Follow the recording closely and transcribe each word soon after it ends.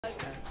10,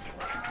 9,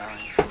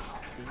 8,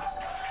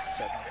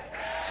 7,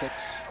 6,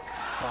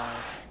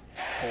 5,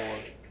 4,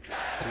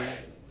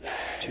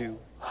 3, 2,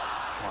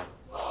 1.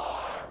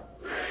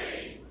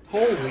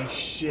 Holy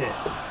shit.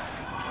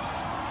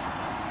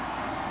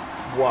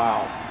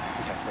 Wow.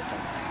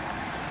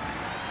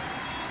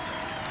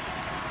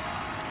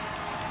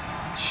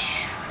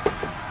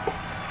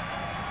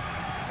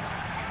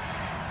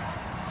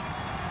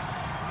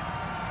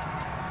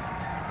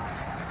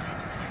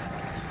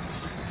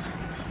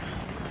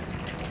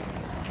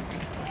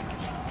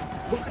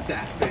 Look at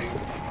that thing.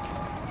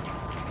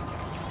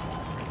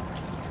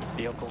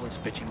 Vehicle is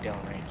pitching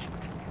downrange.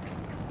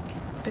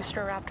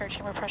 Booster Raptor,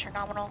 chamber pressure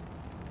nominal.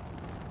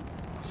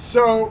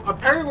 So,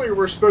 apparently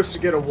we're supposed to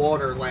get a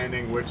water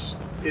landing, which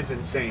is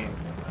insane.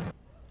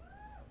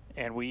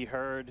 And we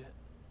heard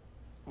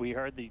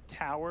the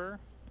tower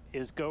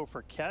is go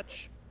for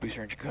catch.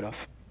 Booster engine cutoff.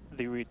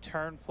 The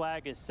return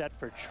flag is set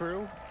for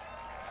true.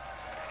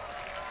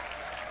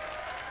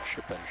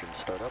 Ship engine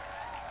startup.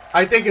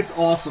 I think it's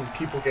awesome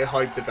people get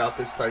hyped about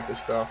this type of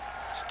stuff.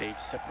 Stage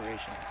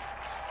separation.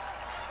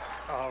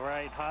 All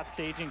right, hot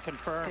staging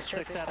confirmed.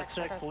 6 out of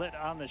 6 lit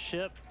on the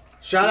ship.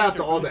 Shout out to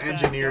Booster all the boost back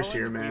engineers going.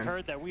 here, man. We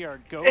heard that we are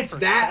go It's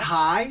for that catch.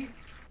 high?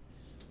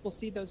 We'll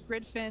see those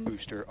grid fins.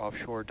 Booster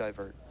offshore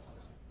divert.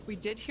 We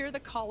did hear the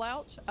call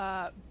out,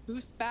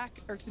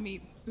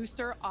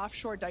 booster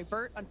offshore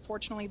divert.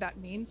 Unfortunately, that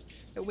means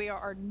that we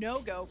are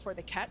no-go for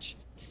the catch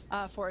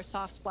for a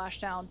soft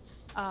splashdown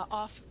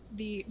off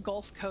the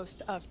Gulf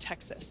Coast of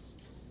Texas.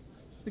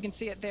 We can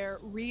see it there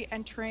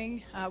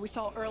re-entering. We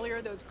saw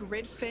earlier those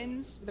grid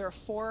fins. There are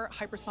 4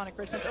 hypersonic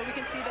grid fins. Oh, we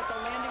can see that the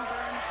landing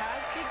burn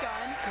has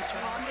begun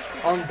on the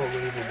Super.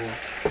 Unbelievable.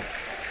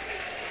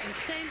 And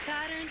same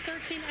pattern,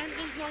 13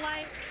 engines will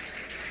light.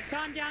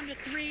 Gone down to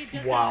 3,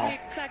 just Wow. as we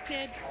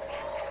expected.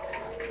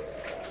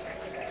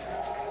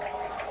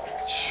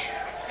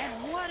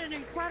 And what an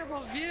incredible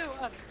view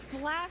of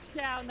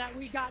splashdown that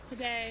we got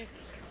today.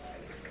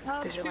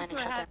 Oh, Booster landing super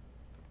shutdown.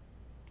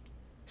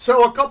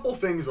 So a couple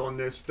things on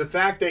this. The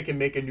fact they can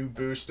make a new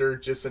booster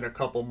just in a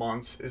couple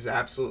months is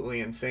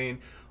absolutely insane.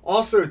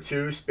 Also,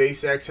 too,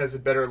 SpaceX has a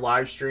better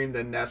live stream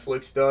than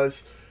Netflix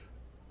does,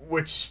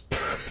 which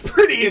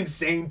pretty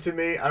insane to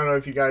me. I don't know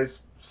if you guys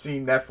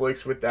seen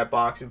Netflix with that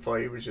boxing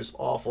fight. It was just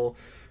awful.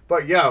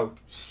 But, yo,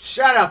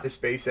 shout out to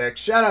SpaceX.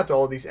 Shout out to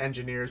all these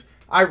engineers.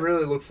 I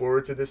really look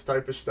forward to this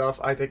type of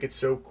stuff. I think it's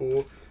so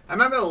cool. I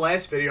remember the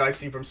last video I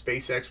seen from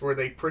SpaceX where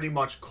they pretty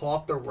much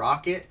caught the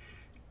rocket.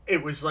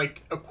 It was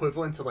like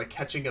equivalent to like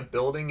catching a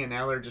building, and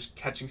now they're just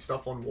catching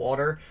stuff on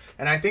water.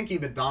 And I think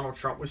even Donald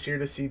Trump was here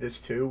to see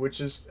this too,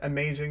 which is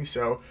amazing.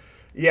 So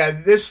yeah,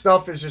 this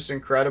stuff is just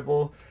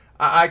incredible.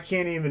 I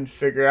can't even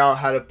figure out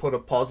how to put a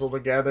puzzle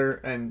together,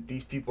 and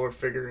these people are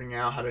figuring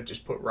out how to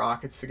just put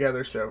rockets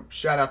together. So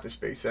shout out to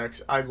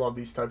SpaceX. I love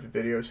these type of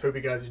videos. Hope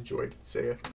you guys enjoyed. See ya.